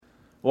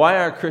Why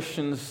are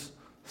Christians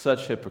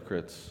such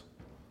hypocrites?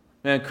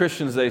 Man,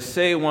 Christians, they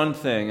say one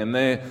thing and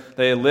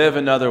they live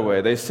another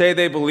way. They say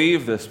they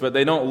believe this, but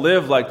they don't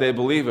live like they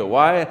believe it.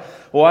 Why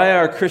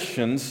are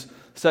Christians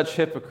such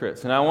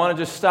hypocrites? And I want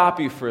to just stop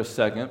you for a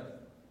second.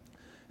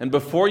 And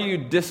before you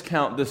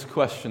discount this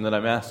question that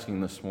I'm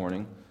asking this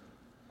morning,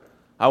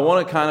 I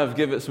want to kind of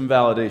give it some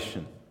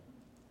validation.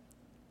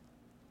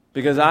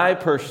 Because I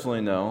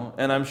personally know,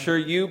 and I'm sure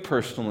you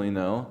personally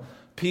know,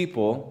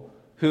 people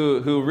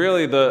who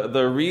really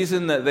the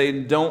reason that they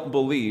don't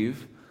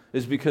believe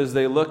is because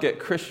they look at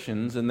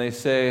Christians and they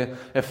say,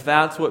 if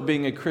that's what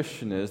being a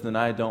Christian is, then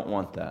I don't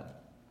want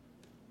that.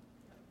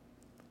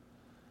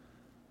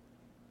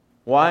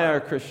 Why are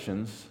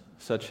Christians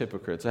such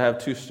hypocrites? I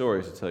have two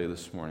stories to tell you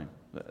this morning.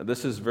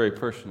 This is very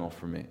personal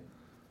for me.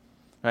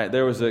 All right,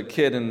 there was a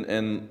kid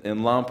in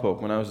Lompoc.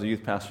 When I was a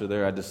youth pastor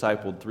there, I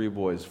discipled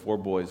 4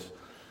 boys.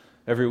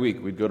 Every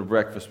week we'd go to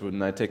breakfast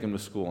and I'd take them to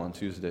school on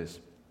Tuesdays.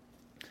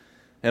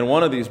 And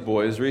one of these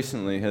boys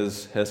recently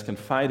has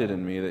confided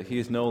in me that he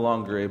is no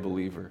longer a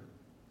believer.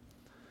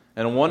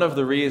 And one of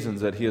the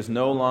reasons that he is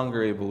no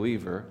longer a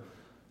believer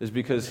is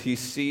because he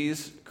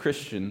sees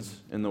Christians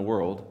in the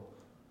world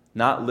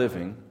not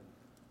living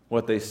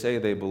what they say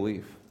they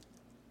believe.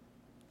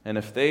 And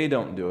if they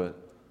don't do it,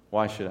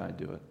 why should I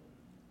do it?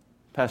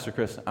 Pastor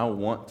Chris, I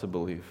want to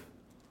believe.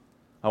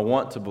 I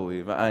want to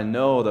believe. I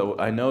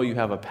know you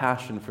have a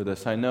passion for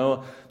this. I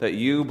know that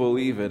you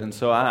believe it. And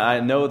so I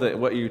know that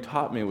what you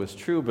taught me was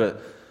true,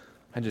 but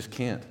I just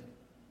can't.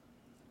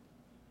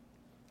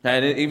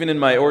 And even in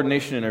my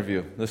ordination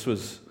interview, this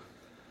was,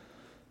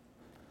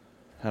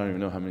 I don't even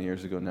know how many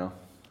years ago now.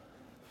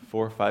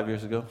 4, 5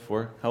 years ago?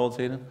 4? How old's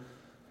Hayden?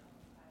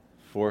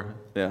 4?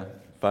 Yeah.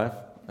 5?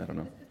 I don't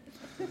know.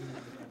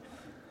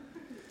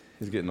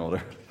 He's getting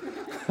older.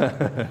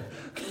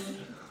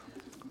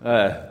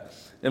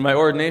 In my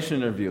ordination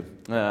interview,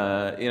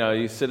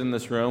 you sit in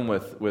this room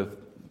with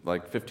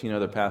like 15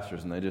 other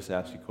pastors, and they just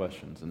ask you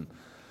questions. And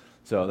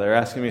so they're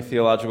asking me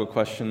theological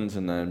questions,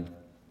 and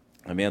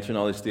I'm answering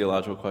all these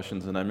theological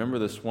questions. And I remember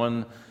this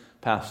one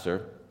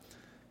pastor,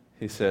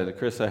 he said,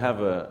 Chris, I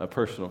have a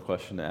personal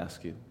question to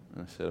ask you.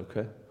 And I said,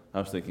 okay. I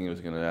was thinking he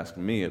was going to ask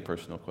me a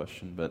personal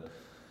question, but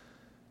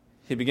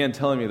he began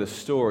telling me the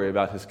story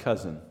about his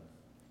cousin.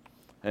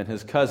 And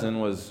his cousin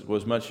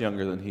was much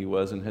younger than he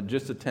was and had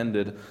just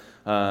attended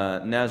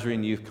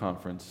Nazarene Youth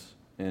Conference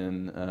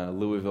in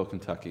Louisville,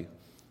 Kentucky.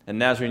 And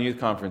Nazarene Youth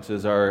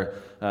Conferences are,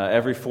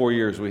 every 4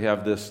 years we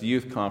have this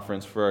youth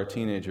conference for our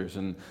teenagers,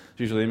 and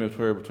usually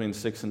between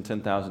 6,000 and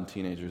 10,000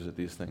 teenagers at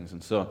these things.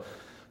 And so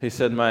he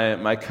said,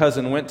 my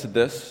cousin went to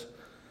this,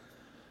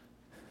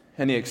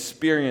 and he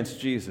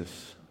experienced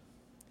Jesus.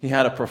 He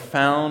had a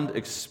profound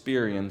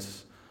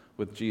experience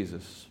with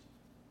Jesus.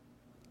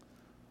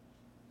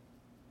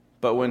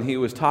 But when he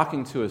was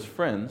talking to his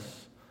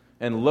friends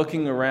and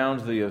looking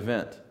around the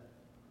event,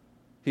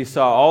 he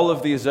saw all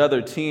of these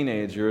other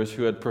teenagers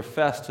who had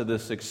professed to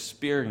this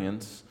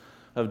experience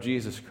of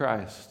Jesus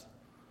Christ,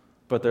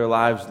 but their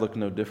lives looked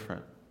no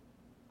different.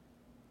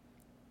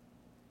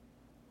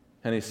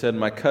 And he said,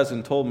 my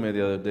cousin told me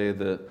the other day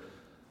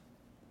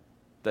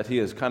that he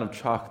has kind of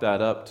chalked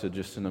that up to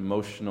just an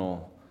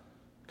emotional,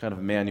 kind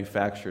of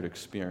manufactured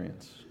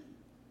experience.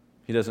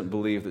 He doesn't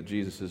believe that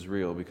Jesus is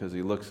real because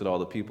he looks at all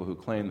the people who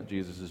claim that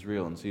Jesus is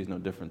real and sees no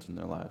difference in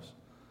their lives.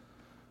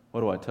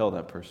 What do I tell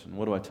that person?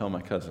 What do I tell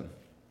my cousin?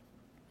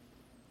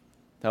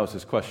 That was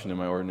his question in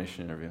my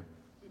ordination interview.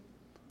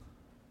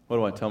 What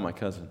do I tell my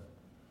cousin?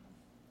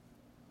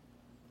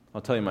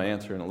 I'll tell you my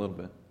answer in a little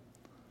bit.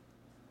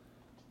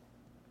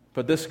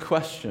 But this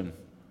question,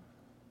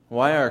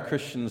 why are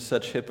Christians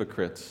such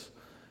hypocrites,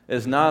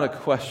 is not a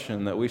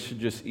question that we should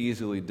just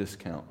easily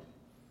discount.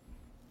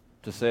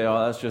 To say,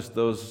 oh, that's just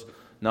those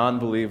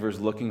non-believers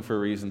looking for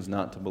reasons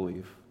not to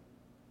believe.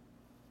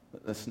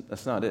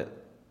 That's not it.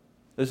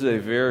 This is a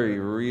very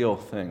real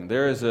thing.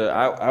 There is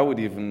I would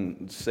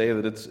even say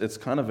that it's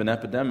kind of an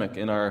epidemic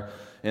in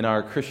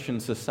our Christian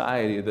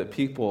society that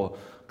people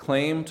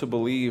claim to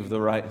believe the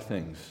right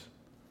things,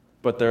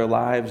 but their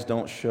lives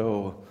don't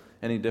show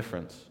any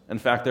difference. In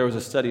fact, there was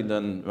a study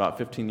done about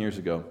 15 years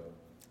ago.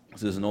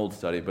 This is an old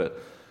study, but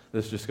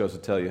this just goes to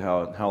tell you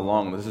how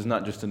long. This is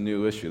not just a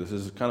new issue. This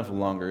is kind of a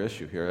longer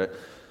issue here. Right?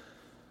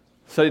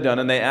 Study done,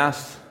 and they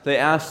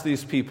asked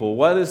these people,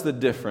 what is the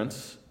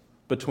difference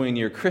between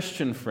your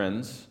Christian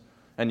friends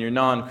and your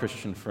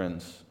non-Christian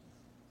friends?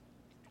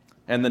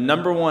 And the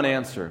number one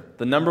answer,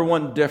 the number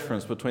one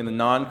difference between the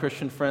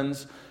non-Christian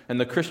friends and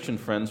the Christian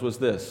friends was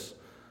this: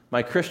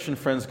 my Christian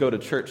friends go to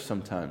church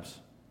sometimes.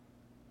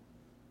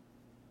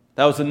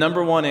 That was the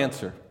number one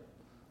answer.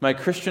 My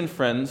Christian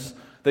friends,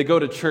 they go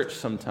to church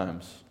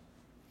sometimes.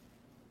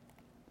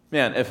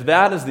 Man, if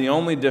that is the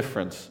only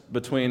difference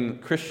between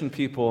Christian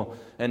people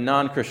and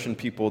non-Christian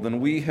people,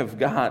 then we have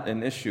got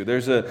an issue.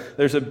 There's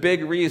a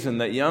big reason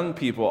that young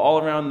people all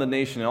around the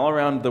nation, all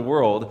around the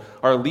world,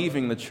 are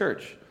leaving the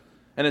church.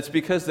 And it's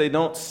because they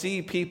don't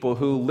see people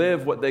who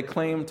live what they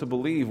claim to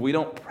believe. We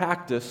don't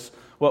practice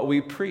what we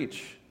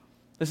preach.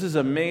 This is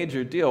a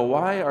major deal.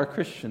 Why are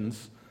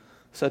Christians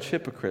such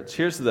hypocrites.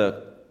 Here's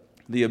the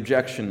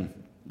objection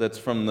that's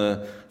from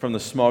the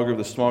small group.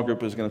 The small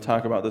group is going to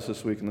talk about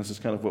this week, and this is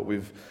kind of what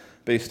we've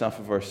based off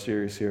of our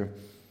series here.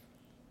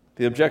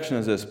 The objection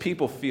is this: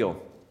 people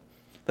feel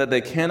that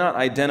they cannot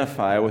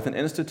identify with an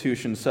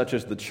institution such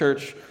as the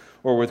church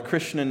or with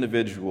Christian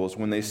individuals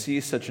when they see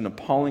such an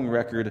appalling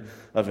record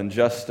of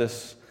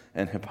injustice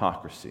and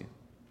hypocrisy.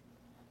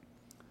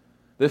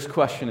 This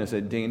question is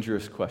a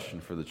dangerous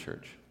question for the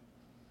church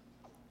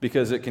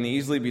because it can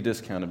easily be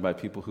discounted by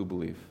people who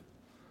believe,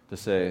 to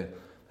say,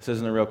 this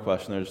isn't a real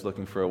question, they're just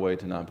looking for a way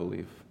to not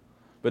believe.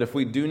 But if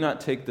we do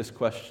not take this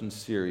question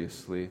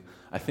seriously,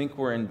 I think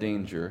we're in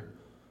danger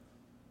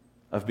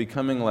of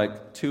becoming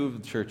like two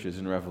of the churches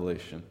in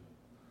Revelation.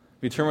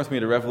 If you turn with me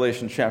to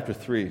Revelation chapter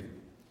 3,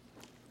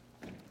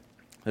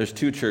 there's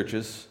two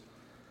churches,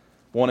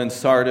 one in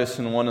Sardis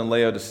and one in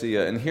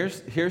Laodicea. And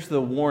here's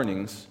the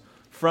warnings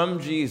from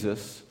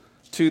Jesus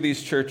to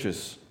these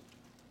churches.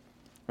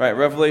 Right,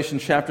 Revelation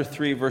chapter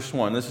 3, verse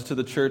 1. This is to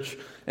the church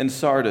in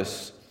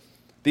Sardis.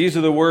 These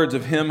are the words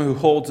of him who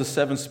holds the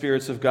seven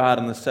spirits of God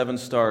and the seven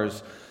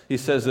stars. He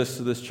says this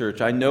to this church: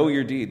 I know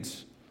your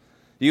deeds.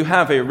 You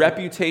have a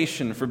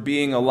reputation for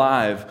being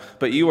alive,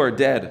 but you are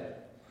dead.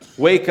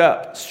 Wake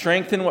up,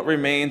 strengthen what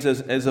remains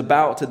as is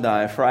about to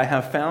die, for I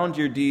have found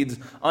your deeds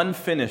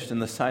unfinished in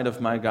the sight of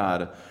my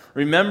God.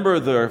 Remember,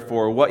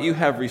 therefore, what you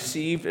have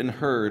received and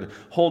heard.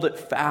 Hold it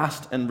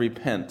fast and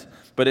repent.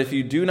 But if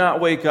you do not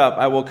wake up,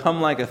 I will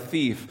come like a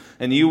thief,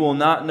 and you will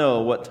not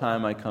know what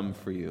time I come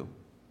for you.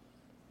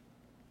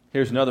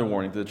 Here's another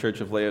warning to the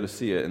church of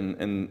Laodicea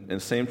in the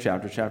same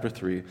chapter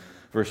 3,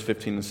 verse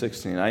 15 and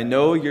 16. I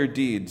know your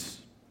deeds,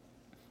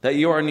 that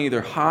you are neither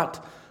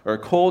hot or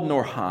cold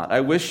nor hot. I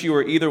wish you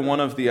were either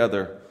one of the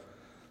other.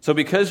 So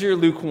because you're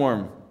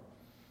lukewarm,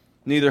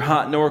 neither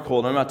hot nor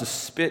cold, I'm about to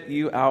spit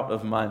you out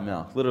of my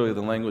mouth. Literally,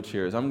 the language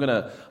here is I'm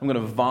gonna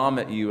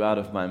vomit you out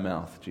of my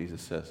mouth,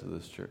 Jesus says to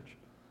this church.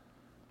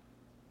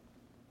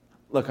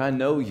 Look, I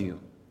know you,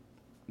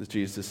 as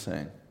Jesus is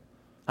saying.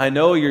 I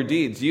know your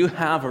deeds. You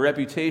have a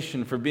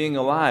reputation for being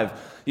alive.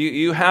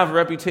 You have a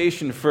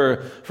reputation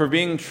for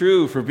being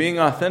true, for being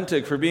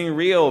authentic, for being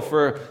real.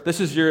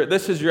 This is your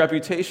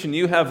reputation.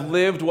 You have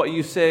lived what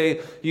you say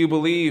you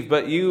believe,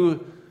 but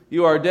you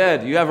are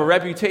dead. You have a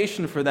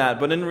reputation for that,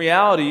 but in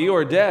reality, you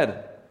are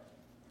dead.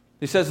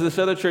 He says to this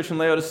other church in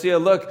Laodicea,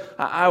 look,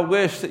 I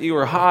wish that you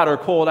were hot or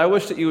cold. I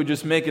wish that you would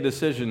just make a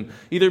decision.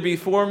 Either be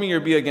for me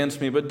or be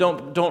against me, but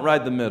don't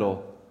ride the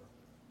middle.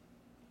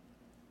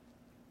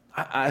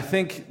 I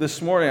think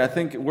this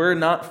morning, we're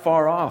not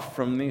far off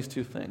from these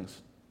two things.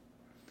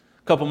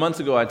 A couple months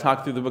ago, I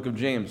talked through the book of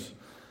James.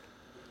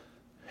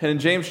 And in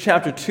James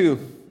chapter 2,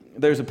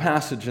 there's a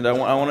passage, and I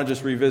want to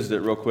just revisit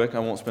it real quick. I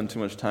won't spend too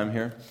much time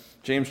here.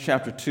 James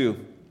chapter 2,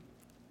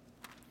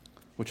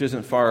 which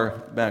isn't far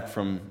back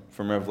from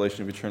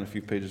Revelation if you turn a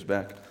few pages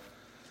back.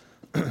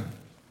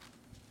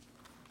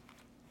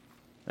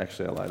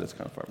 Actually, I lied. It's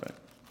kind of far back.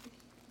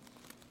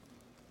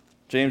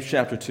 James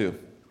chapter 2.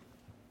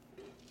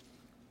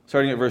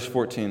 Starting at verse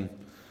 14.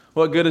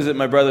 What good is it,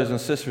 my brothers and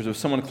sisters, if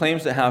someone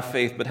claims to have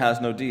faith but has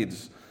no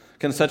deeds?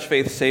 Can such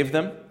faith save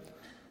them?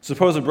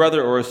 Suppose a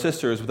brother or a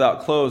sister is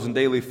without clothes and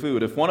daily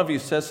food. If one of you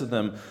says to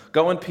them,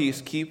 go in peace,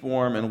 keep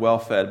warm and well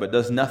fed, but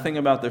does nothing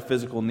about their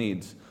physical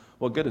needs,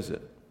 what good is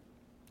it?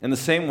 In the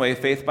same way,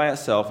 faith by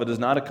itself, if it is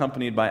not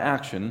accompanied by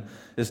action,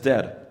 is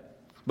dead.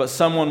 But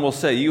someone will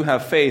say, you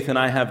have faith and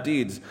I have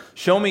deeds.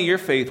 Show me your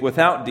faith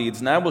without deeds,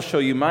 and I will show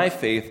you my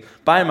faith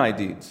by my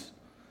deeds.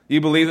 You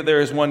believe that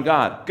there is one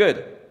God.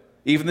 Good.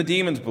 Even the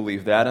demons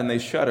believe that, and they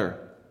shudder.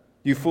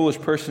 You foolish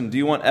person, do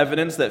you want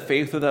evidence that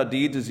faith without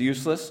deeds is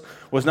useless?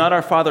 Was not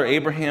our father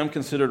Abraham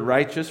considered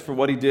righteous for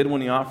what he did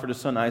when he offered his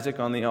son Isaac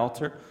on the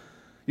altar?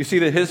 You see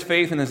that his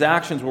faith and his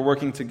actions were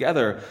working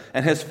together,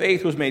 and his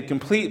faith was made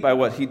complete by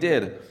what he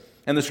did.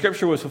 And the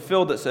scripture was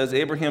fulfilled that says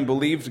Abraham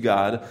believed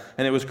God,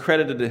 and it was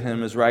credited to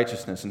him as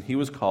righteousness, and he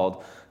was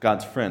called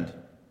God's friend.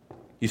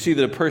 You see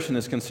that a person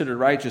is considered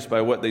righteous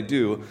by what they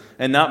do,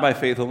 and not by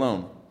faith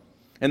alone.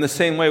 In the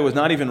same way, was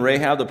not even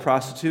Rahab the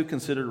prostitute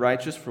considered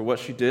righteous for what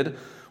she did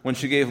when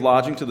she gave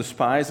lodging to the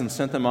spies and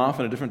sent them off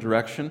in a different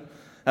direction?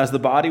 As the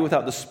body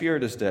without the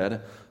spirit is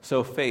dead,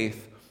 so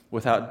faith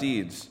without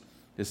deeds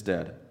is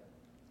dead.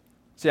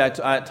 See, I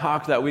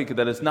talked that week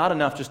that it's not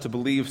enough just to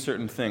believe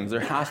certain things. There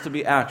has to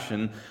be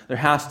action. That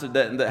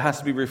has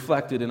to be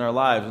reflected in our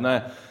lives. And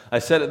I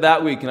said it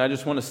that week, and I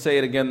just want to say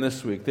it again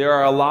this week. There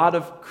are a lot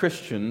of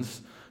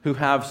Christians who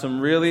have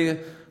some really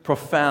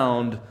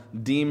profound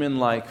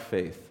demon-like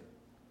faith.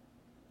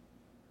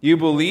 You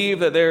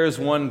believe that there is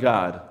one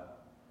God.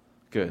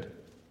 Good.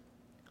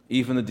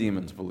 Even the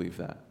demons believe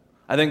that.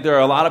 I think there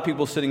are a lot of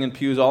people sitting in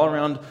pews all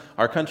around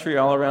our country,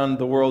 all around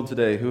the world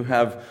today who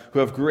have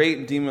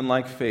great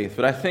demon-like faith.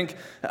 But I think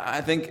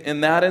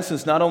in that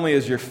instance, not only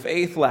is your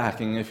faith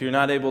lacking if you're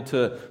not able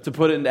to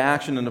put it into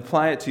action and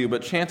apply it to you,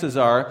 but chances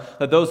are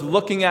that those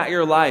looking at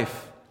your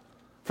life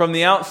from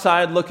the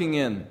outside looking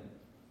in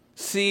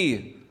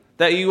see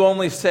that you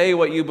only say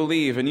what you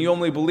believe, and you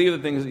only believe the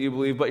things that you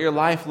believe, but your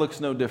life looks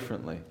no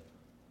differently.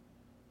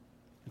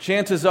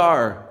 Chances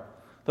are,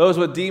 those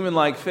with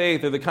demon-like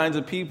faith are the kinds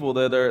of people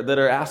that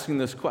are asking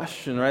this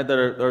question, right? That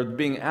are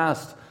being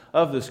asked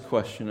of this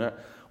question.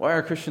 Why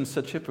are Christians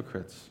such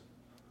hypocrites?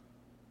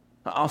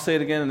 I'll say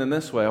it again in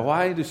this way.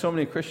 Why do so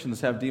many Christians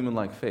have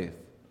demon-like faith?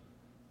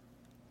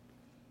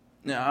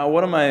 Now,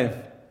 what am I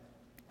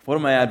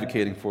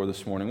advocating for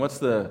this morning? What's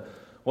the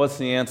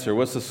answer?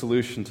 What's the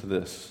solution to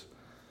this?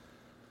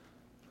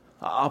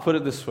 I'll put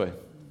it this way.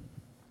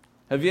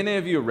 Have any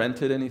of you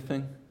rented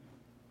anything?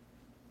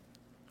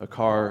 A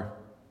car,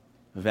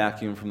 a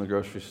vacuum from the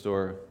grocery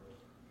store?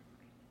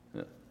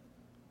 Yeah.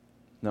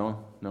 No one?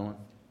 No one?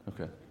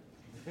 Okay.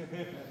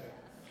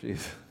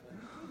 Jeez.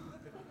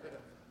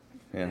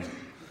 Yeah.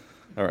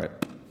 All right.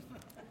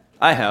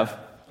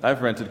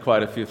 I've rented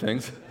quite a few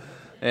things.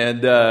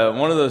 And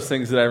one of those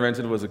things that I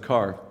rented was a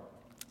car.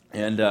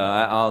 And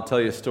I'll tell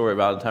you a story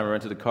about the time I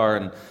rented a car.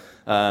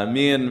 And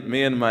me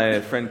and my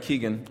friend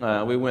Keegan,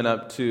 we went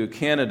up to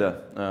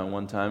Canada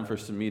one time for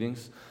some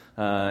meetings.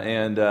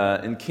 And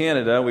in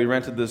Canada, we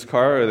rented this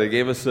car. They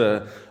gave us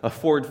a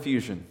Ford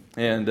Fusion.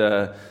 And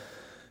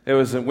it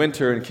was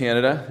winter in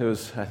Canada. It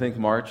was, I think,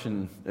 March.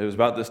 And it was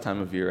about this time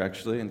of year,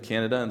 actually, in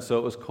Canada. And so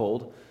it was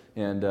cold.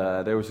 And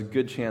there was a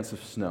good chance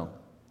of snow.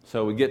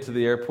 So we get to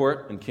the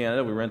airport in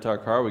Canada, we rent our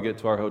car, we get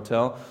to our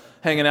hotel,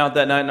 hanging out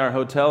that night in our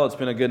hotel. It's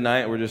been a good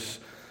night. We're just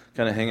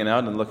kind of hanging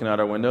out and looking out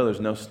our window. There's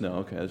no snow.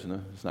 Okay, it's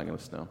not going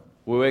to snow.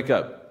 We wake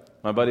up.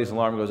 My buddy's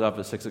alarm goes off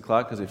at 6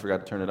 o'clock because he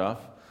forgot to turn it off,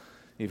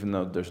 even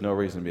though there's no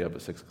reason to be up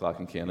at 6 o'clock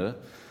in Canada.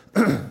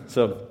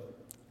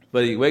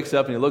 But he wakes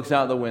up and he looks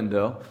out the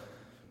window,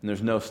 and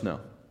there's no snow.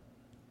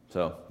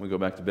 So we go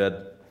back to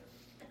bed.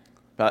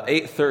 About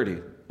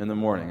 8:30 in the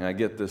morning, I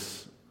get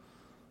this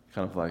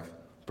kind of like,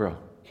 bro,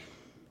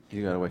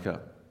 you got to wake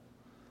up.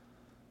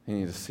 You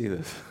need to see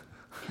this.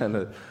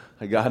 And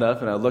I got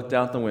up and I looked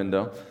out the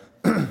window,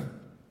 and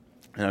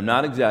I'm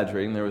not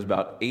exaggerating, there was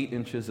about 8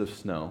 inches of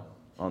snow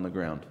on the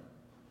ground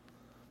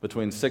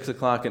between 6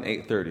 o'clock and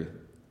 8:30.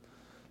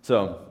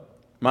 So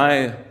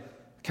my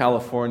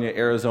California,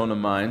 Arizona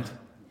mind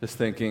is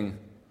thinking,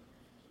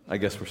 I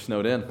guess we're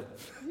snowed in.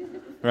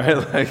 Right?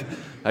 Like,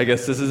 I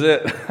guess this is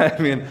it. I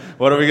mean,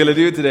 what are we going to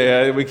do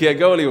today? We can't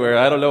go anywhere.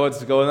 I don't know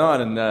what's going on.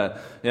 And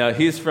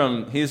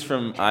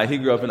he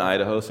grew up in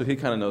Idaho, so he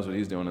kind of knows what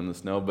he's doing in the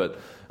snow. But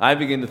I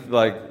begin to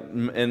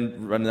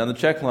run down the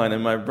check line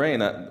in my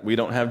brain. We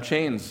don't have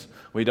chains.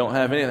 We don't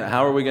have anything.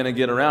 How are we going to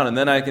get around? And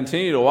then I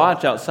continue to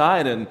watch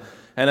outside, and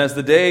as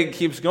the day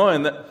keeps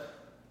going,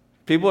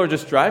 people are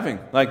just driving.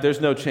 Like,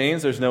 there's no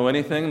chains. There's no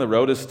anything. The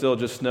road is still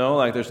just snow.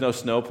 Like, there's no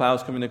snow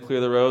plows coming to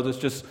clear the roads. It's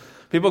just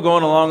people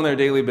going along their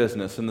daily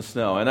business in the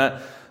snow.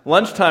 And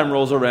lunchtime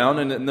rolls around,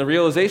 and the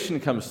realization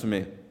comes to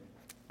me.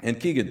 And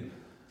Keegan,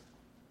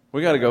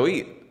 we got to go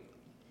eat.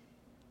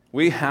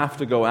 We have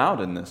to go out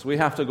in this. We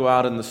have to go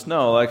out in the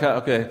snow. Like,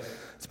 okay,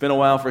 it's been a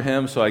while for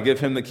him, so I give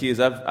him the keys.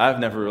 I've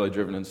never really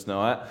driven in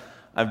snow.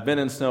 I've been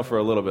in snow for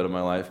a little bit of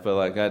my life, but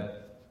I'd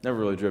never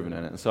really driven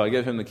in it. And so I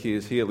give him the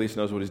keys. He at least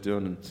knows what he's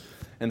doing.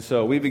 And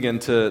so we begin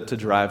to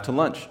drive to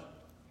lunch.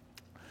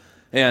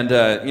 And,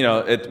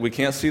 we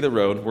can't see the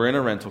road. We're in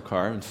a rental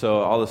car. And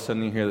so all of a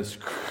sudden you hear this,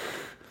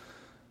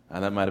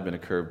 and that might have been a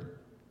curb.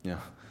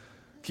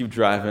 Keep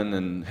driving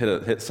and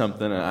hit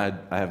something. And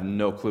I have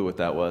no clue what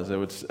that was.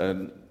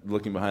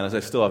 Looking behind us,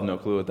 I still have no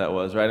clue what that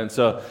was, right? And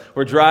so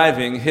we're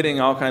driving, hitting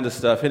all kinds of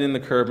stuff, hitting the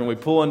curb, and we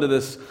pull into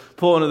this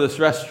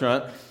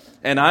restaurant.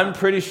 And I'm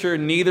pretty sure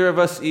neither of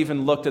us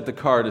even looked at the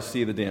car to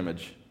see the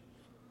damage.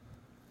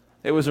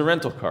 It was a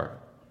rental car.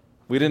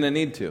 We didn't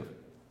need to,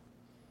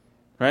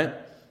 right?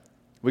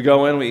 We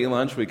go in, we eat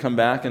lunch, we come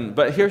back,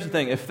 but here's the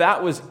thing. If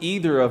that was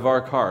either of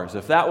our cars,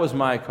 if that was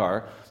my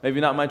car, maybe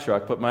not my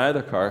truck, but my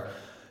other car,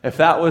 if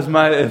that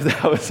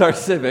was our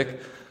Civic,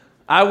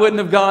 I wouldn't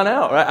have gone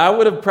out, right? I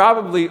would have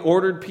probably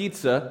ordered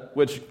pizza,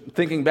 which,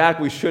 thinking back,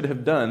 we should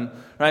have done,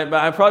 right?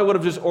 But I probably would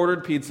have just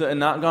ordered pizza and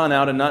not gone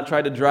out and not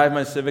tried to drive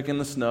my Civic in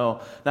the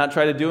snow, not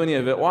try to do any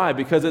of it. Why?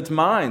 Because it's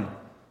mine.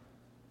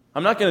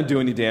 I'm not going to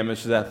do any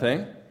damage to that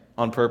thing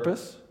on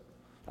purpose.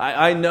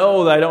 I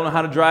know that I don't know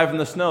how to drive in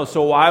the snow,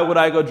 so why would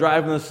I go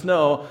drive in the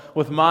snow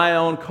with my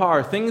own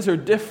car? Things are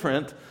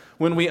different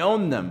when we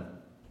own them.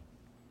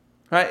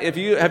 Right? Have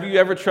you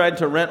ever tried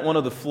to rent one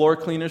of the floor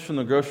cleaners from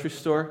the grocery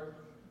store?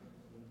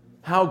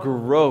 How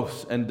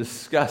gross and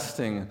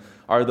disgusting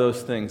are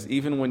those things,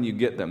 even when you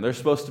get them? They're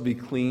supposed to be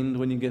cleaned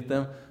when you get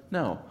them?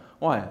 No.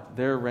 Why?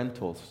 They're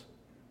rentals.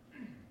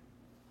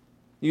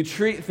 You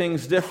treat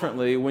things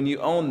differently when you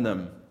own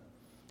them.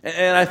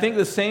 And I think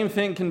the same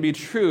thing can be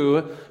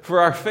true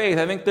for our faith.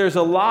 I think there's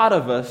a lot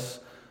of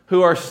us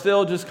who are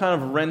still just kind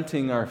of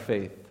renting our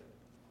faith.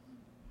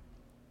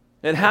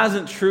 It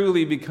hasn't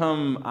truly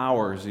become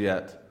ours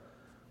yet.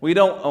 We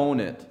don't own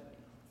it.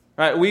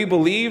 Right? We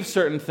believe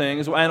certain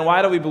things. And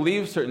why do we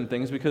believe certain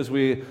things? Because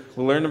we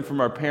learned them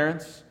from our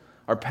parents.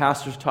 Our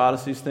pastors taught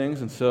us these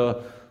things. And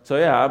so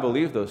yeah, I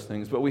believe those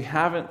things. But we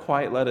haven't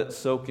quite let it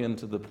soak in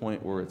to the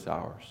point where it's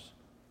ours.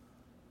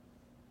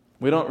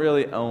 We don't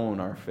really own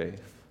our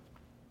faith.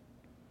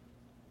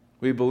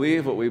 We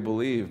believe what we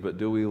believe, but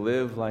do we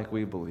live like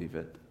we believe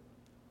it?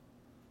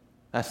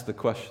 That's the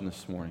question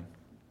this morning.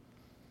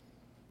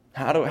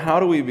 How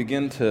do we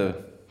begin to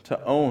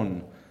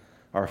own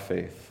our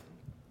faith?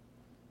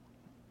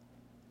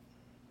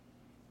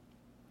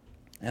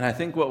 And I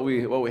think what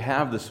we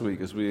have this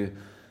week as we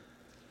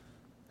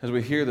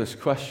hear this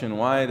question,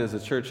 why does the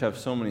church have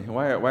so many,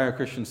 why are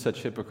Christians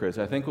such hypocrites?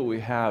 I think what we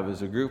have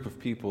is a group of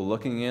people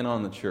looking in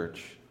on the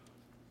church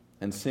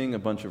and seeing a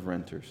bunch of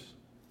renters.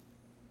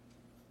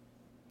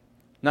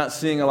 Not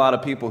seeing a lot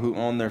of people who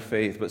own their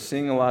faith, but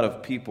seeing a lot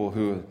of people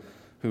who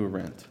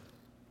rent.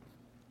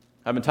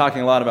 I've been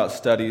talking a lot about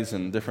studies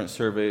and different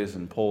surveys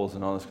and polls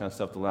and all this kind of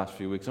stuff the last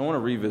few weeks. I want to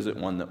revisit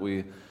one that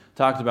we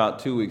talked about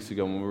 2 weeks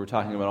ago when we were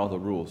talking about all the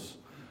rules.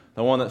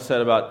 The one that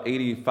said about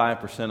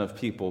 85% of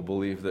people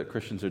believe that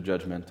Christians are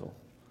judgmental.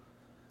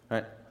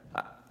 Right?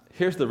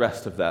 Here's the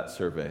rest of that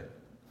survey.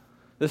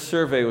 This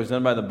survey was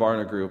done by the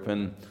Barna Group,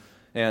 and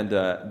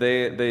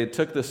they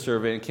took this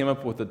survey and came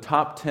up with the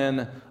top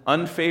 10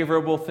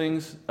 unfavorable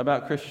things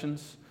about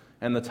Christians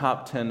and the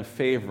top 10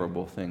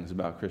 favorable things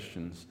about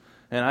Christians.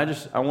 And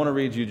I want to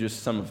read you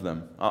just some of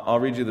them. I'll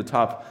read you the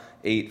top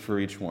 8 for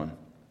each one.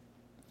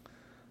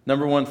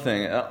 Number one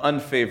thing,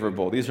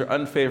 unfavorable. These are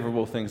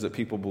unfavorable things that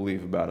people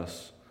believe about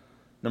us.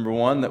 Number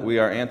one, that we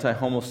are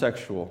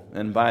anti-homosexual.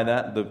 And by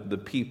that, the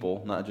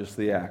people, not just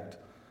the act,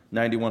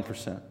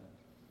 91%.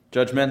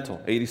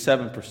 Judgmental,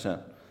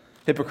 87%.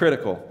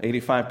 Hypocritical,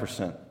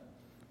 85%.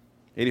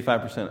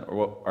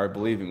 85% are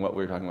believing what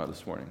we were talking about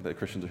this morning, that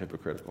Christians are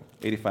hypocritical.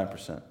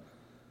 85%.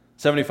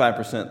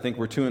 75% think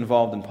we're too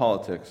involved in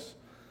politics.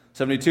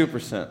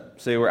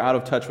 72% say we're out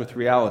of touch with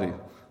reality.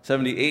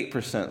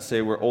 78%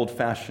 say we're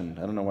old-fashioned.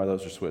 I don't know why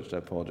those are switched. I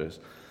apologize.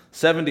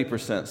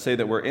 70% say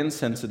that we're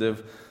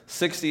insensitive.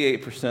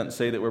 68%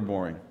 say that we're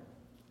boring.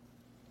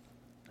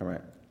 All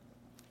right.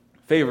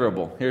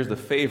 Favorable. Here's the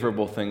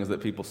favorable things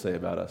that people say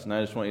about us. And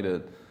I just want you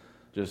to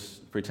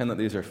just pretend that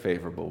these are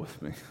favorable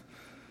with me.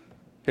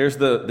 Here's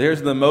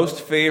the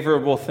most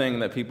favorable thing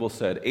that people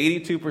said.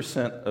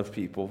 82% of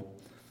people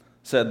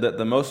said that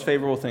the most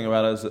favorable thing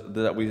about us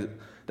is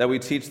that we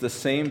teach the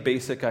same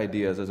basic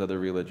ideas as other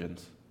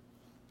religions.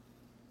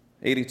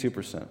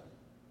 82%.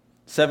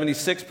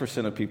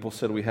 76% of people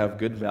said we have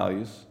good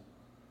values.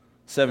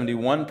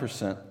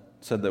 71%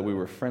 said that we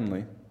were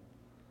friendly.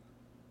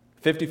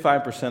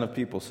 55% of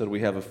people said we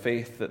have a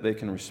faith that they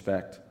can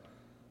respect.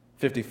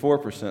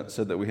 54%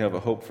 said that we have a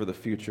hope for the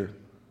future.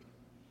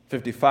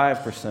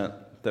 55%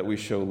 that we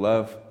show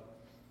love.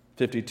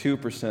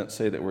 52%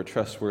 say that we're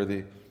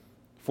trustworthy.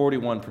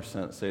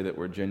 41% say that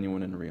we're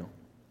genuine and real.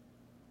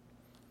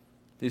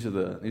 These are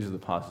the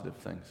positive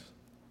things.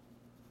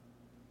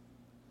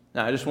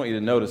 Now, I just want you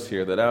to notice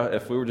here that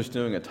if we were just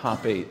doing a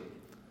top 8,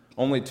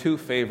 only 2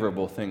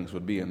 favorable things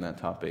would be in that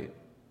top 8.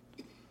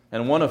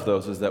 And one of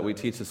those is that we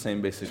teach the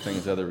same basic things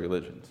as other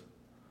religions.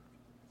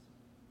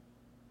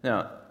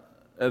 Now,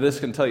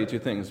 this can tell you 2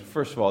 things.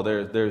 First of all,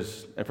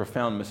 there's a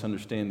profound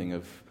misunderstanding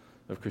of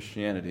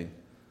Christianity.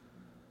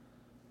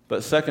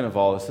 But second of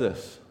all is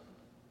this.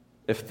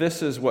 If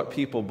this is what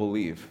people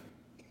believe,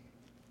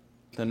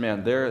 then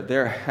man,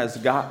 there has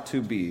got to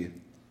be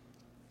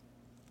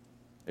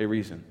a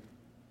reason.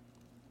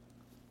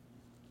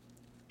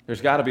 There's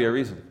got to be a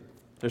reason.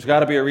 There's got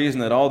to be a reason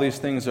that all these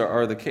things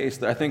are the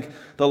case. I think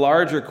the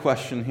larger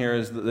question here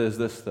is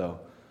this, though.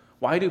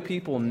 Why do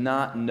people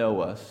not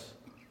know us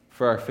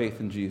for our faith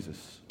in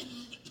Jesus?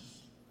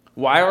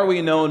 Why are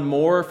we known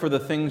more for the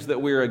things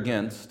that we're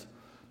against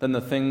than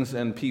the things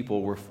and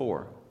people we're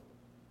for?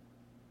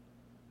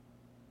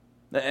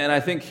 And I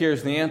think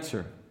here's the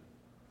answer.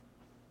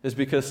 Is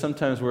because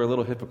sometimes we're a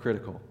little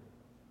hypocritical.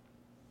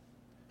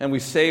 And we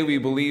say we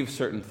believe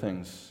certain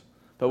things,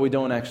 but we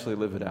don't actually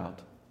live it out.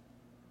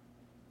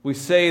 We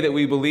say that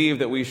we believe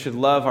that we should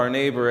love our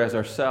neighbor as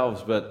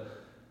ourselves, but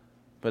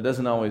it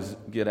doesn't always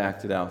get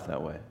acted out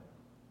that way.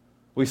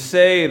 We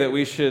say that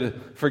we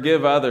should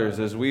forgive others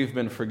as we've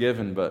been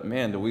forgiven, but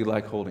man, do we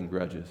like holding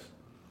grudges.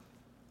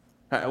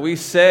 We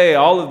say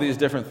all of these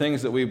different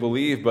things that we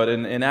believe, but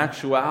in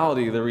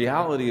actuality, the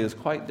reality is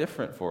quite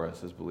different for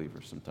us as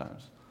believers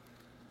sometimes.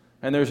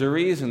 And there's a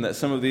reason that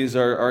some of these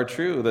are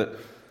true.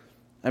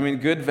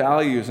 Good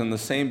values and the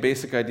same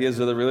basic ideas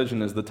of the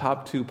religion is the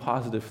top 2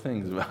 positive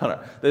things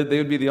about it. They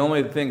would be the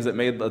only things that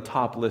made the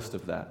top list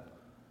of that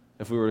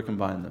if we were to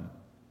combine them.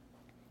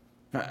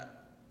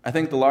 I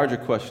think the larger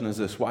question is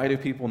this. Why do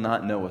people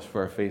not know us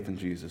for our faith in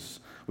Jesus?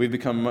 We've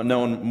become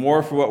known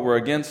more for what we're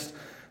against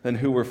than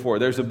who we're for.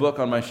 There's a book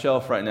on my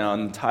shelf right now,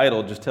 and the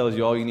title just tells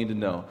you all you need to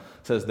know.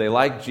 It says, they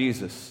like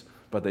Jesus,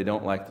 but they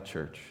don't like the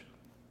church.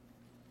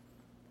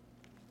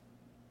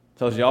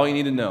 Tells you all you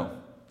need to know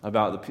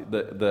about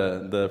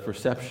the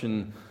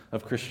perception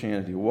of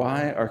Christianity.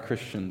 Why are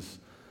Christians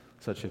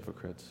such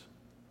hypocrites?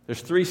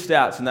 There's 3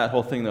 stats in that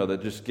whole thing, though,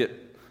 that just get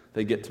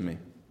to me,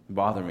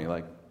 bother me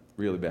like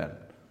really bad.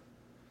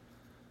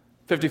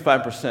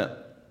 55%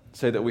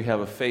 say that we have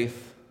a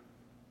faith.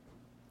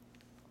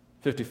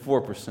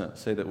 54%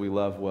 say that we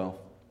love well.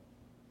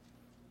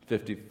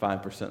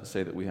 55%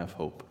 say that we have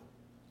hope.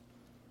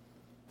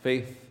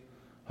 Faith,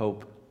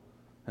 hope,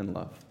 and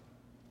love.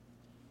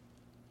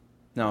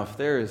 Now, if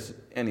there is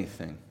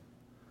anything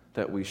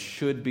that we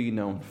should be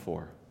known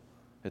for,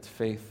 it's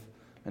faith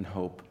and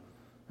hope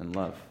and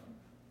love.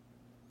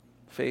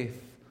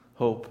 Faith,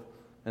 hope,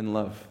 and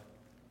love.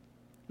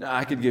 Now,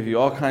 I could give you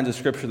all kinds of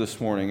scripture this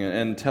morning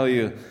and tell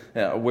you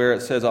where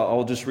it says.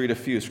 I'll just read a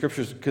few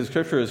scriptures, because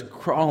Scripture is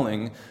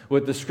crawling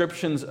with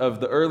descriptions of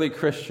the early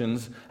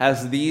Christians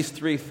as these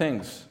three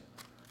things.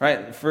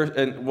 Right?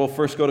 We'll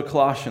first go to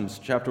Colossians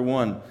chapter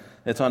 1.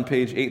 It's on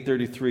page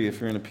 833 if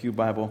you're in a Pew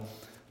Bible.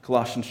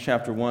 Colossians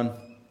chapter 1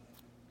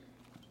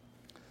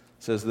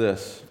 says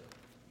this.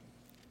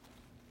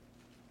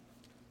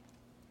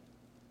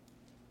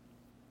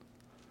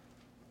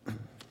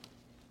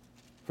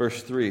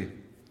 Verse 3.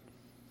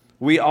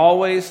 We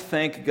always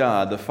thank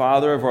God, the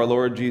Father of our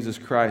Lord Jesus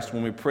Christ,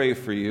 when we pray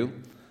for you,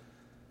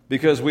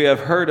 because we have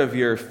heard of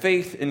your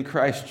faith in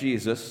Christ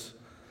Jesus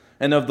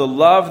and of the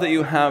love that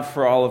you have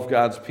for all of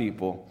God's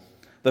people,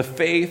 the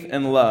faith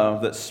and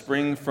love that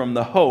spring from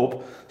the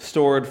hope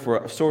stored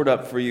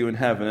up for you in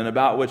heaven, and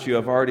about which you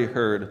have already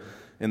heard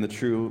in the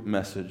true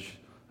message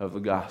of the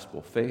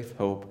gospel. Faith,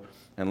 hope,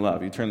 and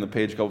love. You turn the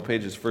page, a couple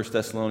pages, 1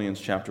 Thessalonians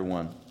chapter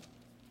 1.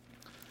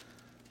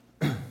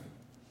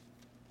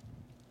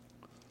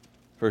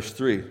 Verse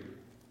 3.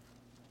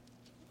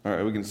 All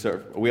right, we can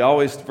start.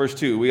 Verse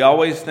 2. We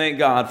always thank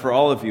God for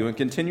all of you and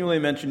continually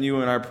mention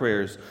you in our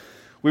prayers.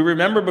 We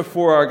remember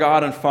before our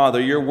God and Father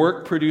your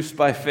work produced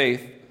by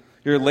faith,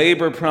 your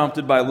labor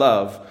prompted by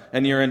love,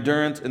 and your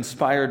endurance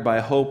inspired by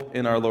hope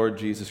in our Lord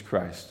Jesus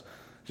Christ.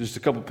 Just a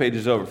couple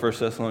pages over, 1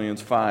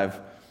 Thessalonians 5,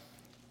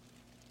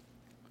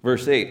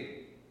 verse 8.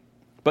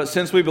 But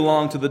since we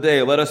belong to the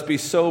day, let us be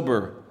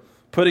sober,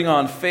 putting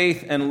on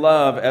faith and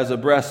love as a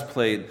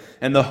breastplate,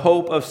 and the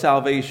hope of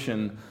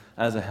salvation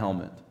as a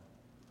helmet.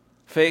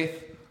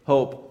 Faith,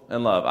 hope,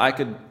 and love. I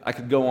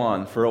could go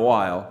on for a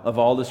while of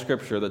all the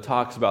scripture that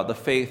talks about the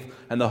faith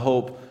and the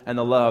hope and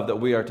the love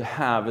that we are to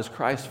have as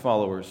Christ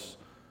followers.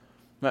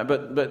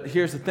 But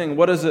here's the thing.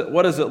 What does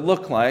it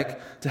look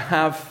like to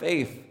have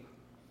faith?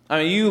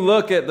 I mean, you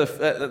look at the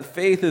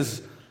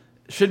faith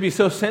should be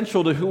so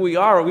central to who we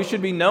are. We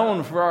should be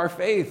known for our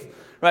faith.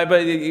 Right,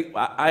 but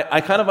I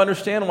kind of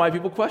understand why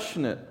people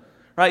question it.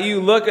 Right,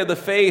 you look at the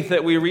faith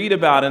that we read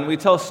about and we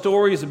tell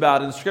stories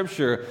about in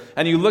Scripture,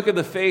 and you look at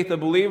the faith of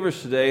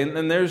believers today,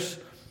 and there's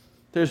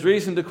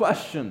reason to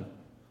question.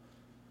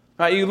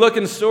 Right, you look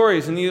in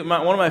stories, and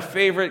one of my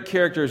favorite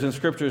characters in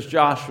Scripture is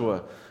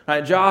Joshua.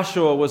 Right,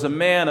 Joshua was a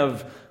man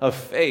of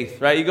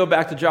faith. Right, you go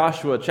back to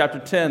Joshua chapter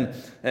 10,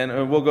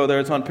 and we'll go there.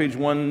 It's on page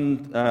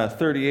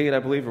 138, I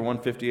believe, or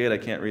 158. I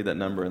can't read that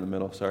number in the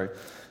middle. Sorry,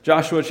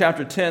 Joshua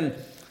chapter 10.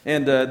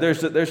 And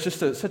there's just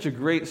such a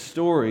great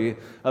story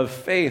of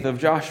faith, of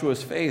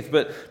Joshua's faith.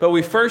 But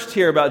we first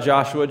hear about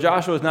Joshua.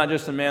 Joshua is not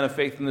just a man of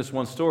faith in this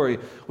one story.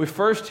 We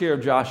first hear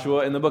of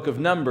Joshua in the book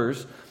of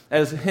Numbers,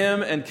 as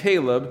him and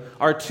Caleb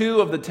are two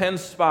of the 10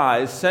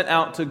 spies sent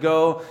out to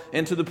go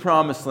into the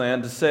promised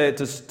land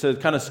to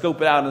kind of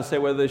scope it out and say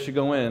whether they should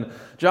go in.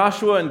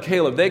 Joshua and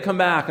Caleb, they come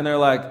back and they're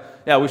like,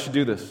 yeah, we should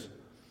do this.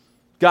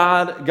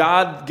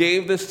 God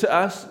gave this to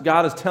us.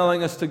 God is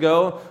telling us to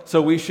go,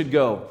 so we should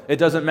go. It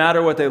doesn't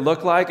matter what they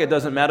look like. It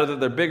doesn't matter that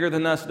they're bigger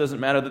than us. It doesn't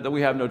matter that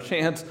we have no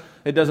chance.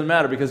 It doesn't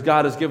matter because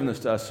God has given this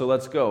to us, so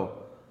let's go.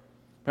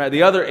 Right?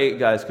 The other 8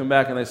 guys come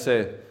back and they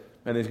say,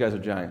 man, these guys are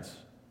giants.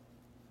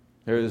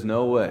 There is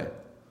no way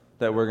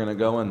that we're going to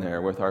go in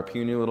there with our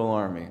puny little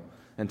army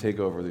and take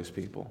over these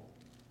people.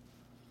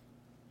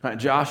 Right?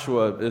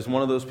 Joshua is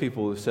one of those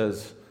people who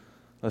says,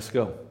 let's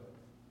go.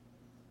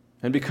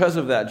 And because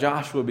of that,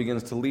 Joshua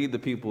begins to lead the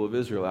people of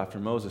Israel after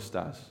Moses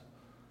does.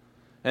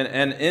 And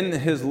in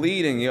his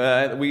leading,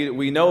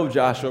 we know of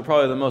Joshua.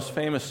 Probably the most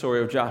famous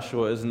story of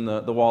Joshua is in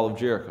the wall of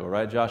Jericho,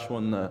 right? Joshua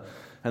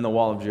and the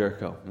wall of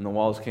Jericho. And the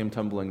walls came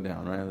tumbling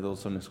down, right? The old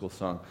Sunday school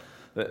song.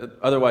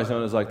 Otherwise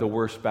known as like the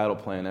worst battle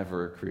plan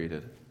ever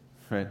created,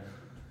 right?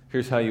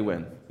 Here's how you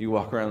win. You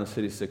walk around the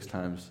city 6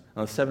 times.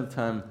 On the 7th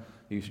time,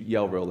 you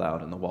yell real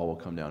loud and the wall will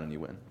come down and you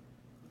win.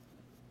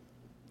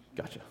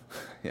 Gotcha.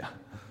 Yeah.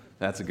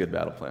 That's a good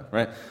battle plan,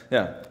 right?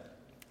 Yeah.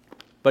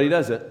 But he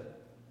does it.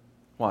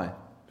 Why?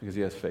 Because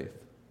he has faith.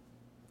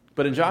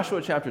 But in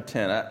Joshua chapter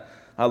 10,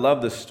 I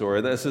love this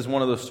story. This is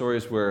one of those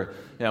stories where,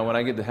 when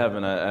I get to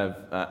heaven,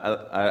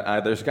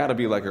 there's got to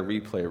be like a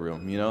replay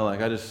room,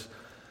 Like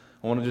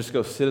I want to just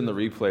go sit in the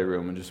replay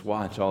room and just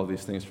watch all of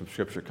these things from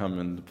Scripture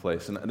come into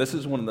place. And this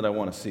is one that I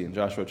want to see in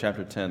Joshua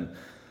chapter 10.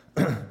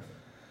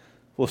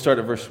 We'll start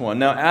at verse 1.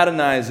 Now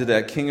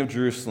Adonizedek, king of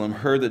Jerusalem,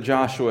 heard that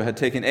Joshua had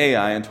taken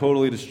Ai and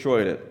totally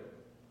destroyed it,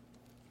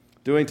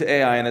 doing to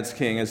Ai and its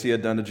king as he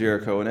had done to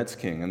Jericho and its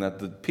king, and that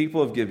the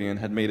people of Gibeon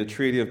had made a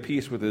treaty of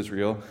peace with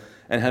Israel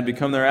and had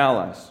become their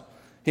allies.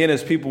 He and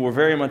his people were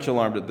very much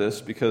alarmed at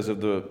this because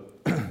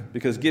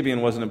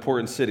Gibeon was an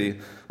important city,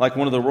 like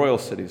one of the royal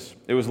cities.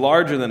 It was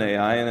larger than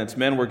Ai, and its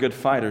men were good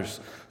fighters.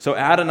 So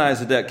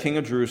Adonizedek, king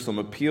of Jerusalem,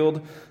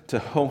 appealed to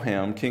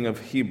Hoham, king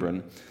of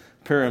Hebron,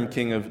 Piram,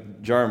 king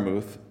of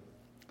Jarmuth,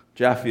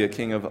 Japhia,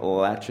 king of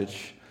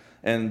Lachish,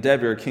 and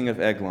Debir, king of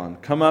Eglon.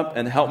 Come up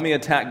and help me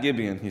attack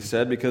Gibeon, he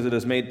said, because it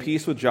has made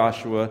peace with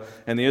Joshua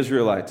and the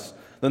Israelites.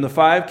 Then the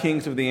 5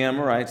 kings of the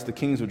Amorites, the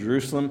kings of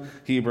Jerusalem,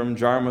 Hebron,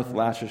 Jarmuth,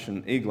 Lachish,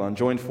 and Eglon,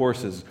 joined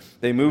forces.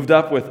 They moved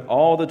up with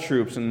all the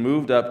troops and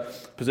moved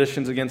up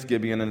positions against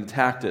Gibeon and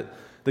attacked it.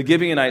 The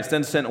Gibeonites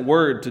then sent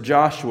word to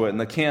Joshua in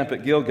the camp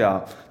at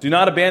Gilgal, "Do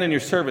not abandon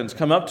your servants.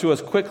 Come up to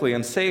us quickly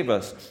and save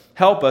us.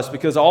 Help us,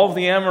 because all of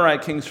the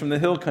Amorite kings from the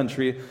hill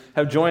country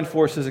have joined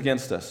forces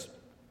against us."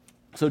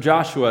 So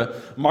Joshua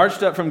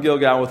marched up from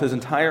Gilgal with his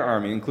entire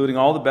army, including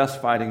all the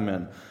best fighting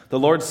men. The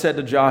Lord said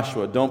to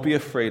Joshua, "Don't be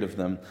afraid of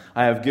them.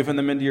 I have given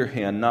them into your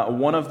hand. Not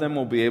one of them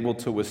will be able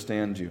to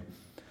withstand you."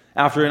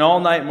 After an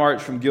all-night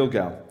march from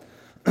Gilgal,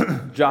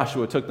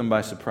 Joshua took them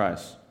by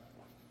surprise.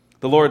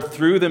 The Lord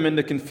threw them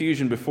into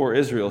confusion before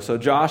Israel, so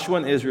Joshua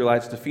and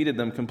Israelites defeated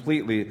them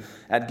completely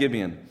at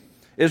Gibeon.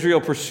 Israel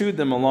pursued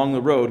them along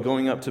the road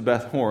going up to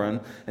Beth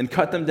Horon and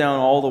cut them down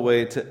all the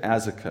way to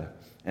Azekah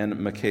and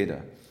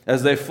Makkedah.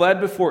 As they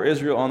fled before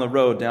Israel on the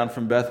road down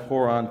from Beth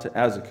Horon to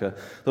Azekah,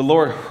 the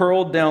Lord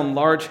hurled down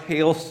large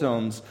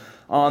hailstones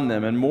on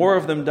them, and more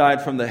of them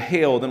died from the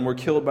hail than were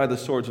killed by the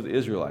swords of the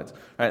Israelites.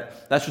 Right?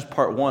 That's just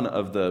part one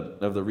of the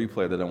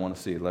replay that I want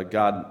to see. Like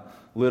God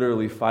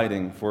literally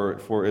fighting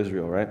for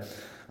Israel, right?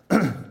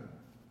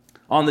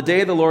 On the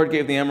day the Lord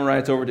gave the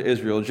Amorites over to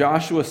Israel,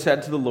 Joshua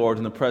said to the Lord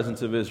in the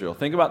presence of Israel.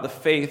 Think about the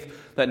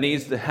faith that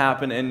needs to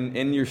happen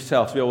in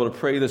yourself to be able to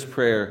pray this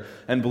prayer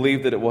and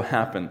believe that it will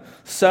happen.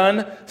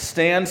 "Sun,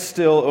 stand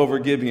still over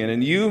Gibeon,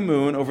 and you,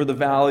 moon, over the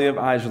valley of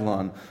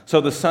Ajalon." So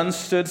the sun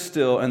stood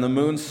still and the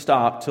moon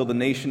stopped till the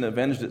nation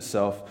avenged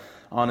itself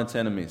on its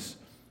enemies.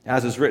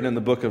 As is written in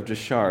the book of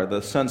Jashar,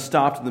 the sun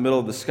stopped in the middle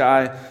of the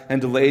sky and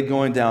delayed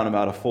going down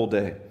about a full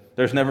day.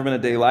 There's never been a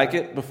day like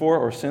it before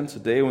or since, a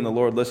day when the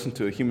Lord listened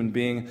to a human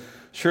being.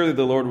 Surely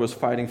the Lord was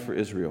fighting for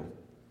Israel.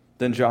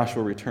 Then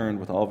Joshua returned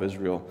with all of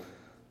Israel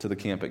to the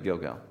camp at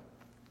Gilgal.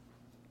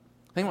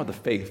 Think about the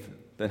faith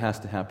that has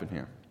to happen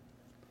here.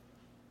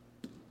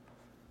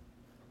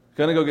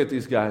 Gonna go get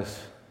these guys.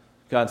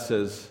 God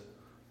says,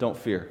 "Don't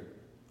fear.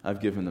 I've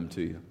given them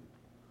to you."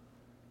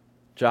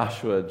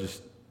 Joshua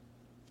just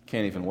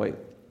can't even wait.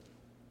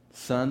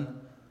 "Sun,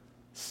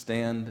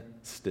 stand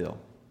still."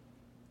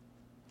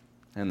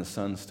 And the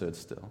sun stood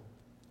still.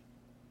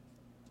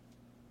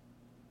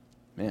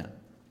 Man.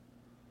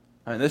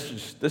 I mean, this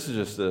is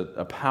just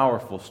a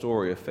powerful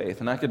story of faith.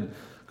 And I could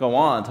go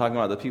on talking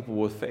about the people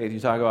with faith. You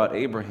talk about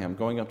Abraham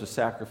going up to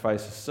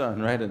sacrifice his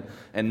son, right?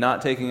 And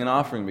not taking an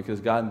offering because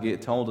God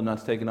told him not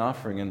to take an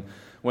offering. And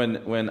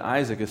when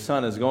Isaac, his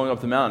son, is going up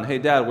the mountain, "Hey,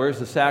 Dad, where's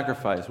the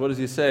sacrifice?" What does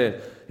he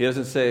say? He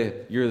doesn't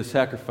say, "You're the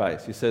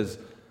sacrifice." He says,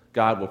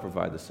 "God will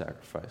provide the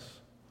sacrifice."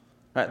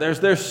 Right?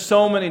 There's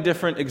so many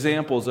different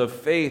examples of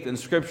faith in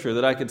Scripture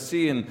that I could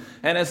see, and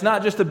it's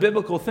not just a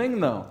biblical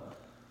thing, though.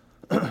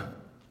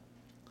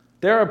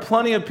 There are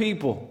plenty of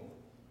people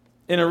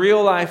in a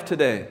real life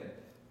today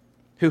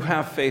who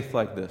have faith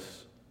like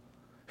this,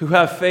 who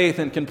have faith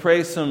and can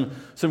pray some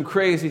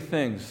crazy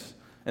things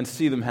and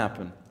see them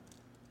happen.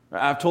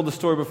 I've told the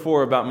story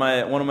before about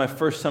one of my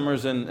first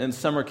summers in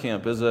summer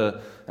camp as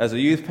a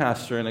youth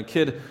pastor, and a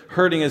kid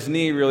hurting his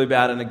knee really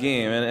bad in a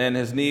game, and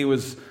his knee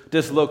was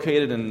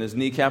dislocated, and his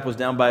kneecap was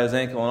down by his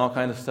ankle and all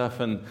kinds of stuff,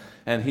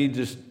 and he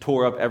just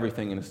tore up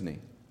everything in his knee.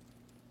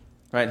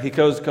 Right? He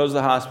goes to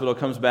the hospital,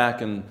 comes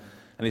back, and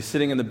he's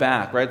sitting in the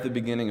back right at the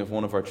beginning of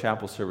one of our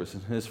chapel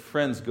services, and his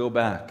friends go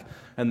back,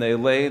 and they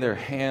lay their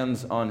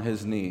hands on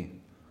his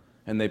knee,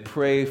 and they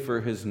pray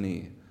for his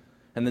knee.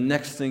 And the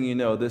next thing you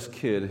know, this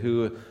kid,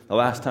 who the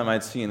last time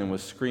I'd seen him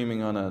was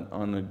screaming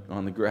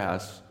on the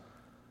grass,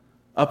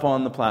 up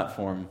on the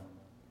platform,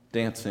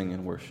 dancing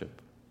in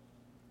worship,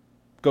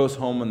 goes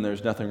home and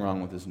there's nothing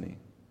wrong with his knee.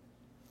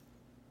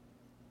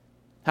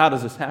 How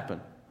does this happen?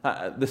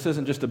 This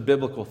isn't just a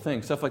biblical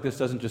thing. Stuff like this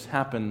doesn't just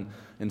happen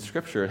in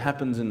Scripture. It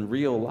happens in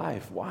real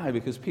life. Why?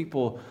 Because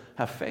people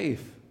have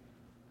faith.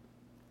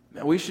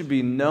 We should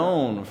be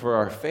known for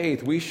our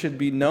faith. We should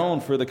be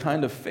known for the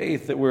kind of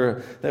faith that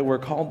we're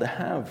called to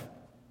have.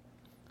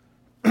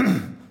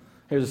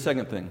 Here's the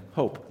second thing,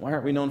 hope. Why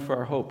aren't we known for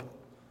our hope?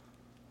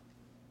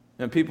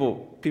 And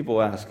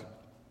people ask,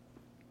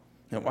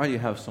 why do you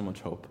have so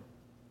much hope?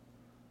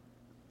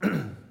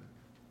 Let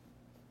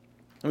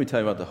me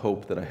tell you about the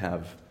hope that I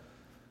have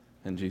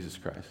in Jesus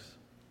Christ.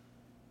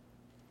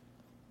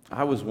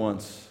 I was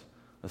once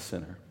a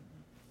sinner.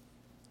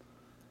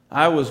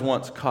 I was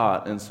once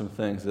caught in some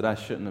things that I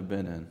shouldn't have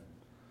been in.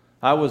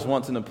 I was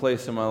once in a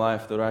place in my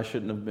life that I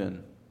shouldn't have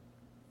been.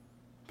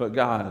 But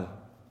God,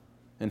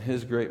 in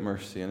His great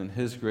mercy and in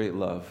His great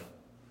love,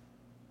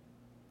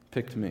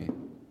 picked me.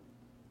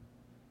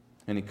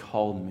 And He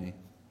called me.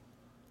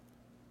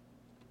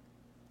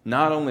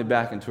 Not only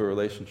back into a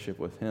relationship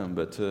with Him,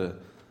 but to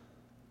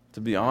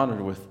be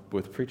honored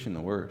with preaching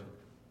the Word.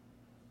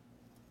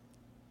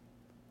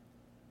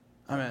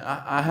 I mean,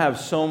 I have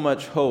so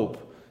much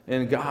hope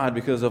in God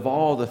because of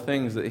all the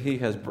things that He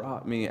has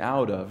brought me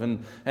out of.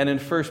 And in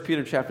 1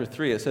 Peter chapter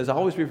 3, it says,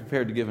 always be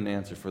prepared to give an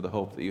answer for the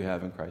hope that you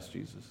have in Christ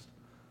Jesus.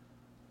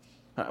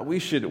 We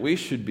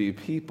should be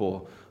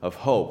people of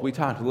hope. We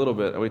talked a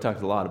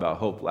lot about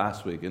hope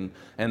last week,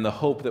 and the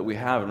hope that we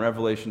have in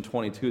Revelation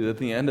 22, that at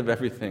the end of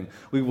everything,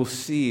 we will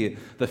see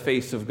the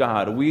face of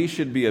God. We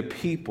should be a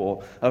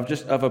people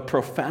of a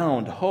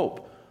profound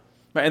hope.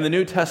 Right? In the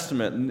New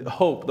Testament,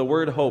 hope, the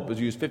word hope is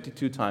used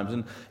 52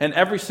 times, and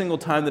every single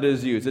time that it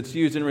is used, it's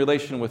used in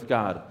relation with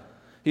God.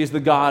 He's the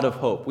God of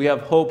hope. We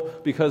have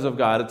hope because of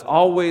God. It's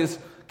always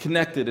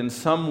connected in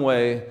some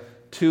way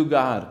to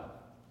God.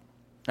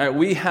 All right,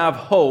 we have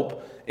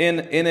hope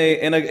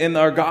in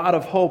our God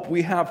of hope.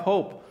 We have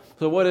hope.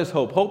 So what is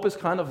hope? Hope is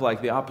kind of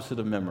like the opposite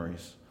of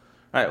memories.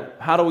 All right,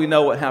 how do we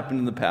know what happened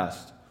in the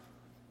past?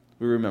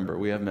 We remember.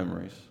 We have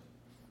memories.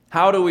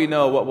 How do we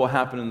know what will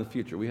happen in the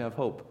future? We have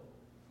hope.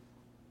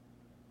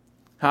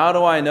 How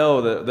do I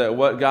know that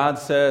what God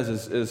says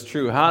is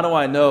true? How do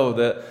I know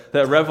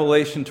that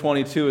Revelation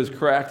 22 is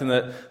correct, and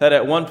that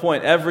at one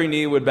point every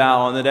knee would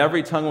bow and that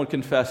every tongue would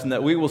confess, and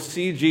that we will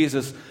see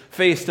Jesus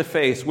face to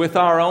face with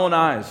our own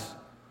eyes?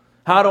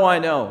 How do I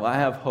know? I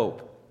have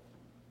hope.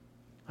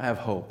 I have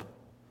hope.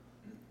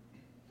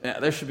 Yeah,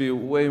 there should be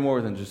way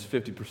more than just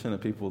 50%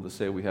 of people that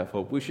say we have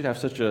hope. We should have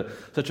such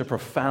a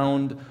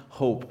profound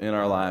hope in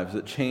our lives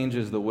that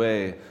changes the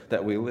way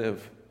that we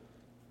live.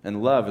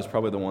 And love is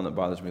probably the one that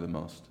bothers me the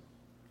most.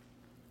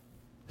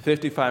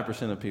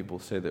 55% of people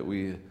say that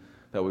we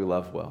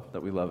love well,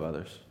 that we love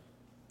others.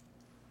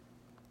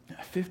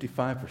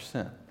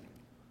 55%.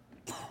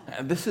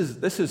 This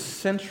is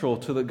central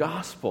to the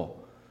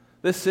gospel.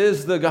 This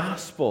is the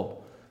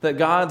gospel, that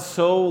God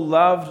so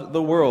loved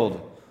the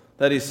world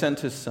that he sent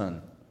his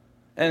Son.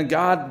 And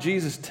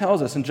Jesus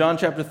tells us in John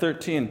chapter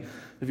 13,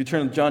 if you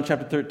turn to John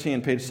chapter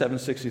 13, page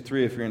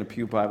 763, if you're in a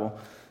Pew Bible,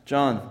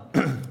 John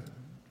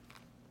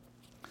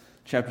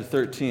chapter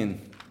 13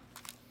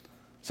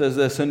 says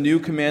this: "A new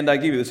command I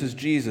give you." This is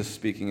Jesus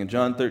speaking in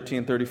John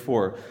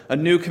 13:34. "A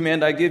new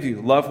command I give you,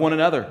 love one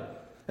another.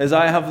 As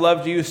I have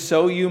loved you,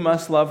 so you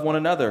must love one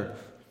another."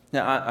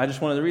 Now, I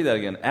just wanted to read that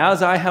again.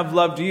 As I have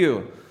loved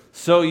you,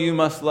 so you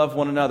must love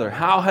one another.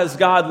 How has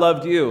God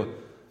loved you?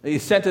 He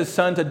sent his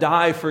Son to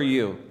die for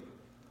you.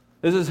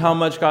 This is how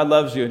much God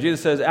loves you. And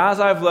Jesus says, as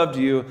I've loved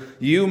you,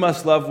 you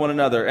must love one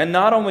another. And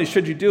not only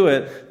should you do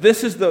it,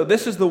 this is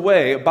the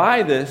way.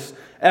 By this,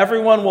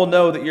 everyone will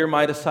know that you're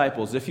my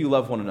disciples, if you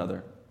love one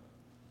another.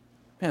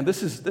 Man,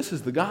 this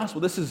is the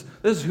gospel. This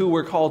is who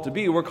we're called to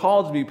be. We're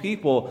called to be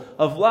people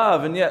of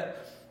love, and yet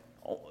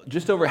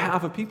just over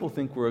half of people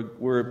think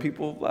we're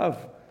people of love.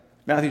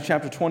 Matthew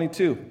chapter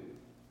 22.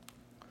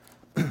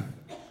 If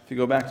you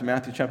go back to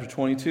Matthew chapter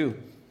 22,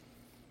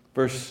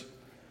 verse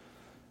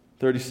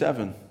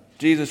 37.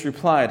 Jesus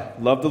replied,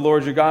 "Love the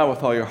Lord your God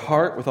with all your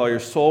heart, with all your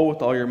soul,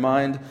 with all your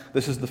mind.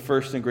 This is the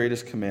first and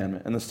greatest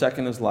commandment. And the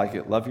second is like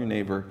it. Love your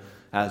neighbor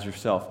as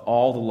yourself."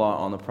 All the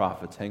law and the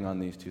prophets hang on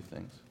these two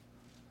things.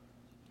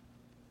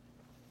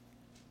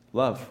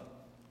 Love.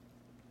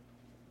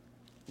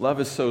 Love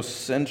is so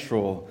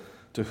central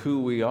to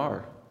who we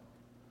are.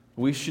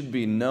 We should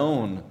be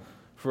known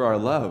for our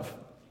love.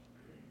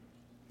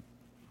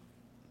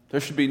 There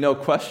should be no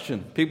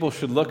question. People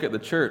should look at the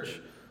church,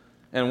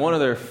 and one of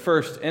their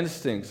first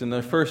instincts and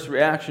their first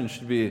reaction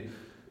should be,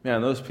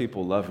 man, those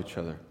people love each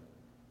other.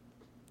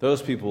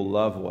 Those people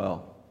love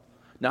well.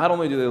 Not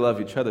only do they love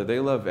each other, they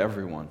love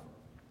everyone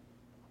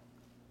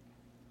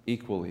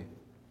equally.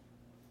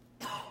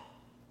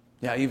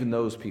 Yeah, even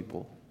those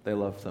people, they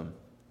love them.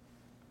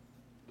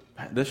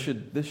 This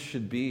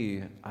should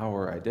be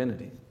our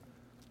identity.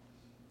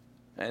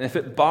 And if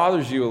it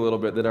bothers you a little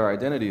bit that our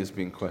identity is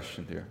being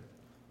questioned here,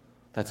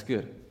 that's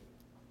good.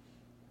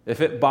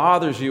 If it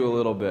bothers you a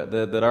little bit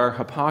that our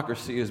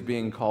hypocrisy is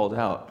being called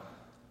out,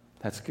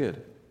 that's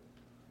good.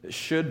 It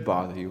should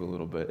bother you a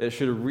little bit. It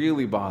should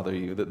really bother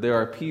you that there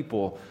are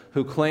people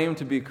who claim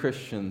to be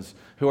Christians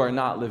who are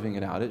not living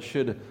it out. It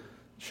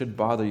should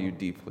bother you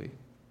deeply.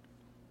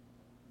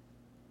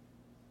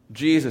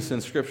 Jesus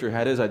in Scripture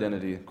had his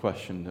identity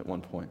questioned at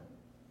one point.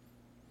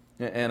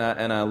 And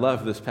I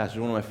love this passage,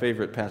 one of my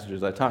favorite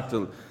passages. I talked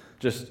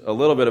just a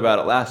little bit about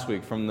it last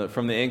week from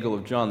the angle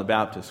of John the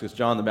Baptist, because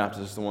John the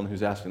Baptist is the one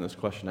who's asking this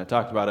question. I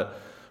talked about it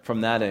from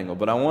that angle,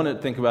 but I want to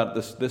think about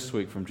this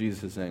week from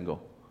Jesus'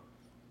 angle.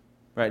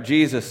 Right,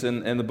 Jesus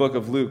in the book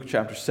of Luke,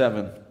 chapter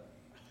 7,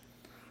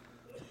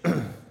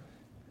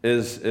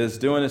 is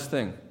doing his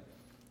thing.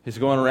 He's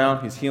going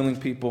around, he's healing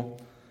people.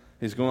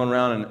 He's going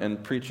around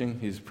and preaching.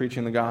 He's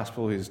preaching the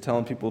gospel. He's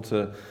telling people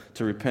to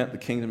repent. The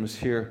kingdom is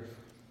here.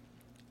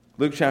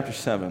 Luke chapter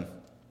 7,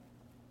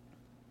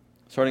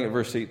 starting at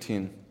verse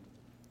 18.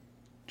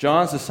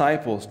 John's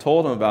disciples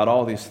told him about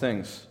all these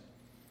things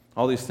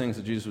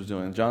that Jesus was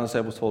doing. John's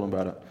disciples told him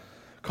about it.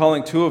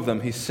 Calling two of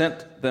them, he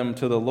sent them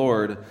to the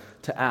Lord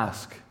to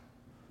ask,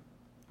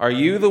 "Are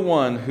you the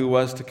one who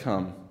was to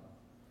come,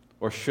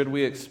 or should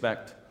we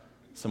expect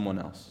someone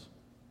else?"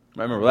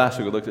 I remember last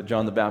week we looked at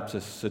John the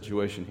Baptist's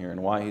situation here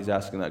and why he's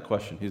asking that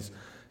question.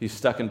 He's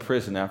stuck in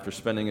prison after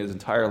spending his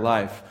entire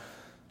life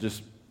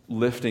just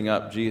lifting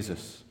up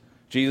Jesus,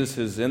 Jesus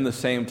is in the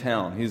same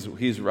town.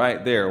 He's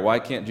right there. Why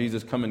can't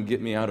Jesus come and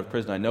get me out of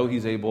prison? I know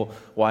he's able.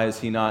 Why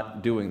is he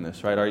not doing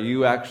this, right? Are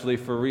you actually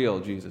for real,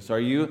 Jesus? Are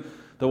you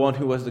the one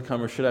who was to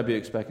come, or should I be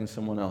expecting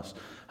someone else?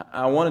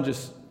 I want to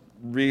just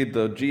read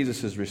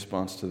Jesus'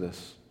 response to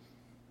this.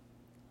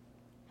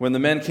 When the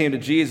men came to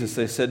Jesus,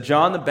 they said,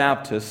 "John the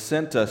Baptist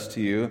sent us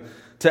to you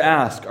to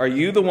ask, 'Are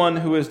you the one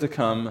who is to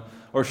come,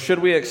 or should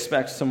we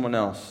expect someone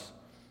else?'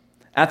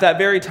 At that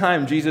very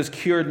time, Jesus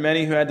cured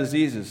many who had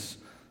diseases,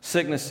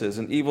 sicknesses,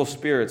 and evil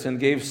spirits, and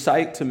gave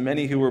sight to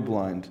many who were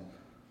blind.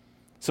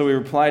 So he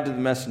replied to the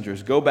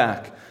messengers, 'Go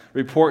back,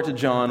 report to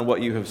John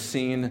what you have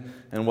seen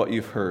and what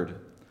you've heard.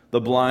 The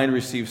blind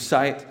receive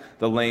sight,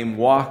 the lame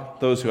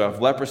walk, those who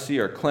have leprosy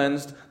are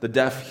cleansed, the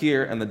deaf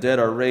hear, and the dead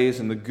are raised,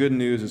 and the good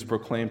news is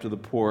proclaimed to the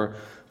poor.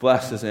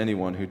 Blessed is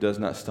anyone who does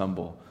not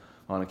stumble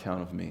on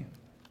account of me.'"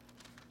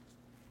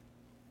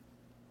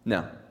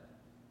 Now,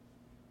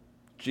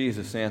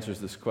 Jesus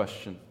answers this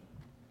question.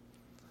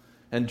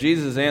 And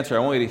Jesus' answer, I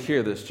want you to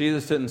hear this.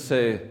 Jesus didn't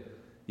say,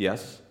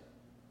 "Yes,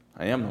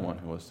 I am the one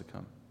who was to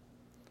come."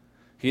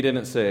 He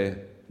didn't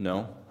say,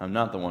 "No, I'm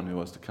not the one who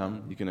was to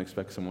come. You can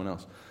expect someone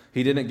else."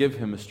 He didn't give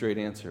him a straight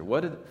answer.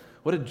 What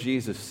did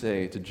Jesus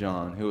say to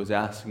John, who was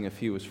asking if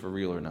he was for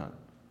real or not?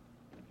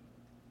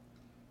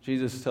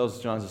 Jesus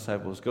tells John's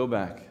disciples, "Go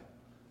back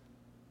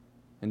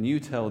and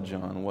you tell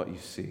John what you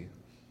see.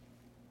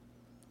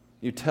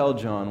 You tell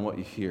John what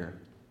you hear.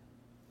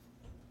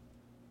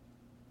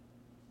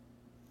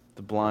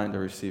 The blind are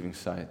receiving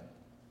sight.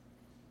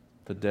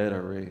 The dead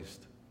are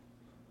raised.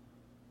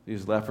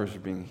 These lepers are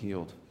being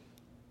healed.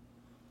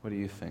 What do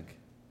you think?"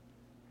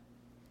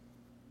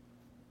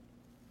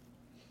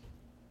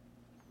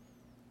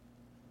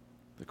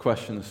 The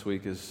question this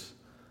week is,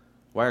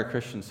 why are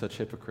Christians such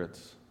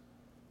hypocrites?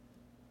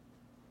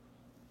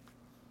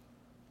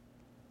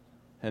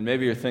 And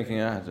maybe you're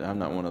thinking, "I'm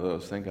not one of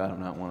those. Thank God I'm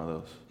not one of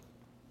those."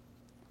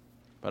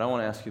 But I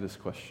want to ask you this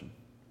question.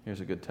 Here's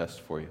a good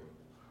test for you.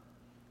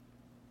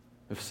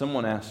 If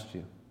someone asked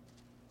you,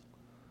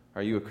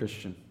 "Are you a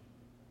Christian?"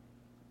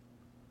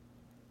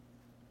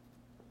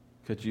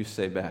 could you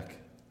say back,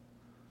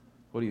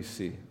 "What do you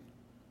see?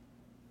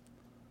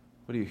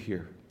 What do you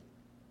hear?"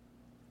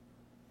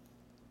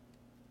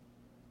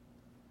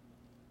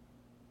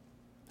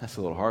 That's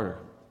a little harder.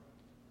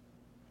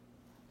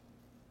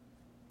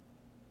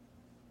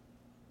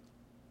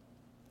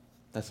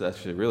 That's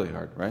actually really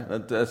hard, right?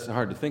 That's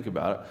hard to think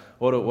about.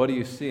 What do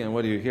you see and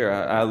what do you hear?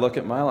 I look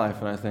at my life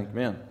and I think,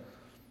 man,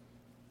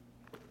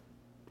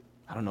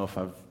 I don't know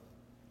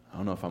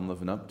if I'm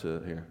living up to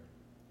it here.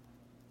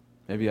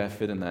 Maybe I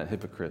fit in that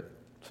hypocrite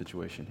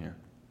situation here.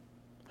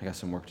 I got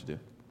some work to do.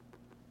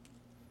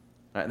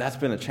 Right, that's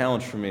been a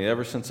challenge for me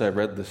ever since I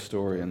read this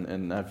story,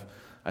 and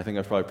I think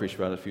I've probably preached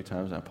about it a few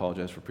times, and I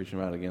apologize for preaching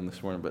about it again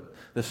this morning, but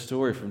this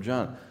story from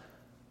John,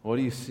 what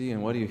do you see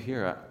and what do you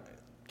hear?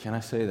 Can I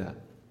say that?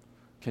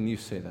 Can you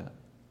say that?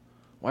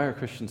 Why are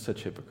Christians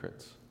such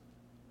hypocrites?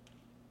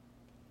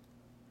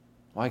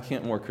 Why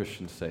can't more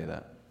Christians say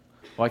that?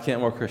 Why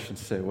can't more Christians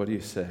say, "What do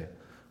you say?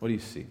 What do you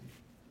see?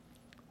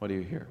 What do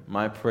you hear?"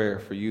 My prayer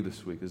for you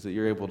this week is that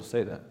you're able to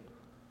say that.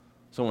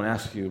 Someone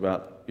asks you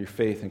about your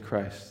faith in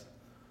Christ,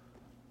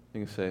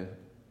 you can say,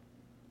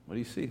 "What do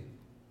you see?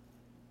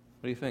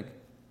 What do you think?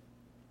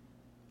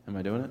 Am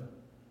I doing it?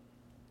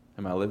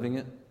 Am I living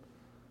it?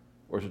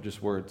 Or is it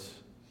just words?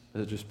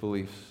 Is it just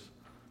beliefs?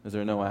 Is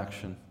there no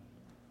action?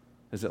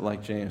 Is it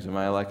like James? Am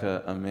I like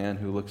a man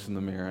who looks in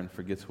the mirror and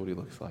forgets what he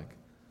looks like?"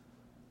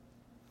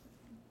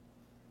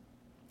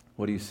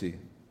 What do you see?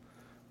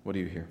 What do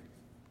you hear?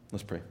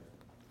 Let's pray.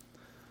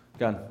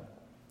 God,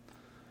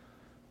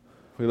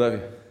 we love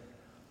you.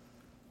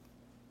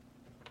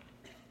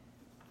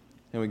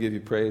 And we give you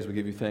praise. We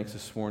give you thanks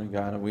this morning,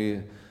 God.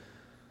 And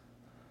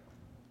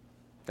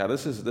God,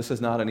 this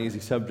is not an easy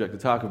subject to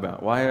talk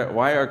about.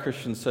 Why are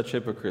Christians such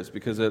hypocrites?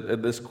 Because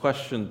this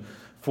question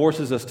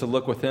forces us to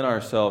look within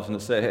ourselves and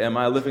to say, "Hey, am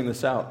I living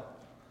this out?"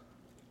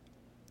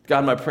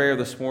 God, my prayer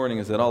this morning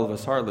is that all of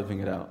us are living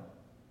it out.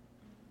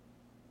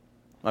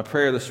 My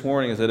prayer this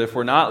morning is that if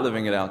we're not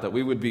living it out, that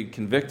we would be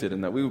convicted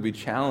and that we would be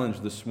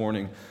challenged this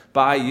morning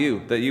by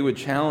you, that you would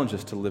challenge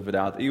us to live it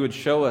out, that you would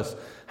show us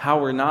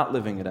how we're not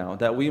living it out,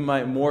 that we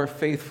might more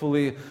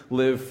faithfully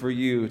live for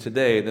you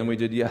today than we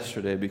did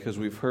yesterday because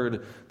we've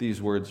heard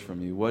these words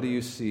from you. What do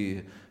you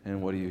see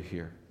and what do you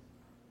hear?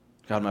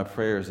 God, my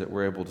prayer is that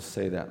we're able to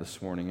say that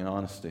this morning in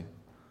honesty.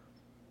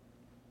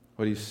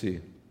 What do you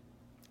see?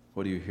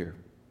 What do you hear?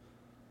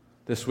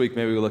 This week,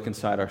 maybe we look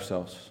inside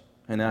ourselves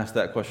and ask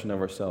that question of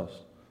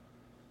ourselves.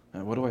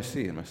 What do I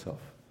see in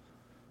myself?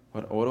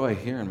 What do I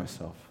hear in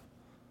myself?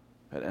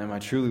 Am I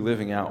truly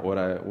living out what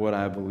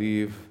I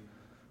believe,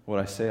 what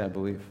I say I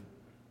believe?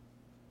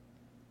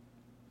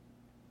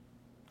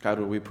 God,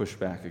 would we push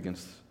back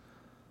against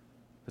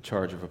the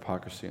charge of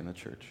hypocrisy in the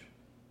church?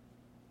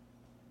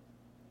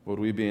 Would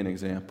we be an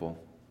example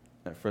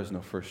at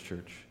Fresno First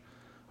Church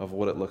of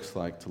what it looks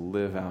like to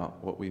live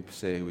out what we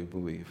say we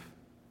believe?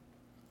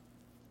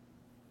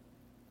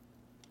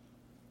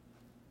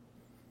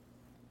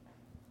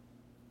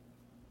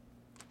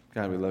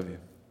 God, we love you.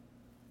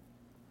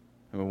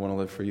 And we want to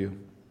live for you.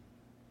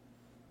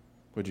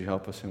 Would you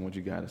help us and would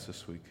you guide us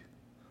this week?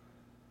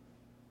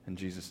 In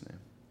Jesus' name,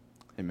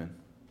 amen.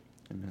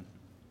 Amen.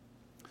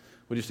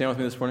 Would you stand with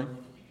me this morning?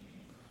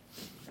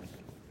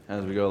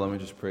 As we go, let me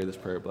just pray this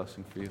prayer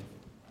blessing for you.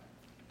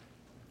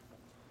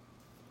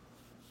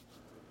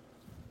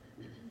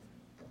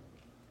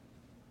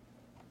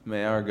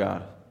 May our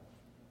God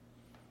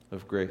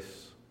of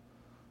grace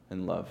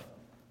and love,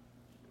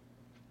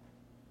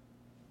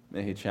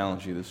 may He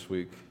challenge you this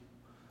week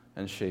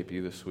and shape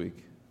you this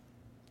week.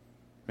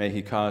 May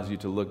He cause you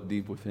to look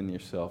deep within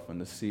yourself and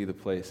to see the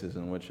places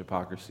in which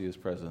hypocrisy is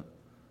present.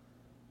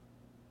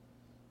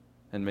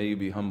 And may you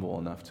be humble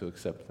enough to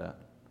accept that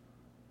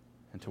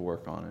and to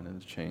work on it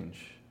and to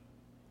change.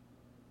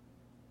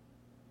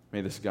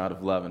 May this God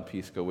of love and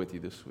peace go with you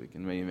this week,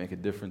 and may you make a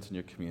difference in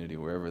your community,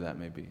 wherever that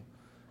may be.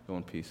 Go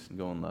in peace and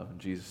go in love. In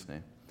Jesus'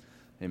 name,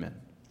 amen.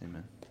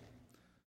 Amen.